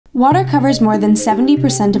Water covers more than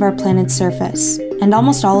 70% of our planet's surface, and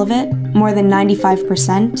almost all of it, more than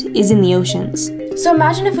 95%, is in the oceans. So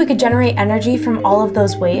imagine if we could generate energy from all of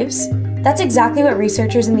those waves. That's exactly what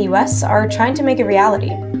researchers in the US are trying to make a reality.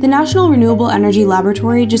 The National Renewable Energy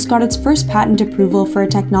Laboratory just got its first patent approval for a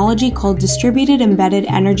technology called Distributed Embedded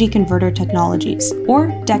Energy Converter Technologies, or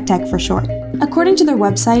DEEC-Tec for short. According to their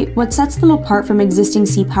website, what sets them apart from existing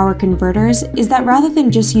sea-power converters is that rather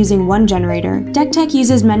than just using one generator, DEEC-Tec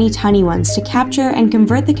uses many tiny ones to capture and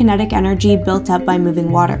convert the kinetic energy built up by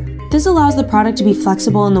moving water. This allows the product to be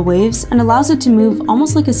flexible in the waves and allows it to move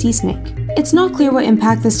almost like a sea snake. It's not clear what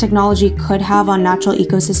impact this technology could have on natural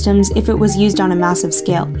ecosystems if it was used on a massive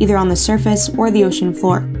scale, either on the surface or the ocean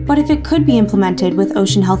floor. But if it could be implemented with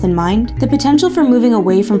ocean health in mind, the potential for moving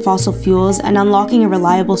away from fossil fuels and unlocking a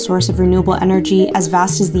reliable source of renewable energy as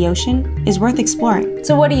vast as the ocean is worth exploring.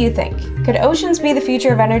 So what do you think? Could oceans be the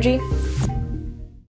future of energy?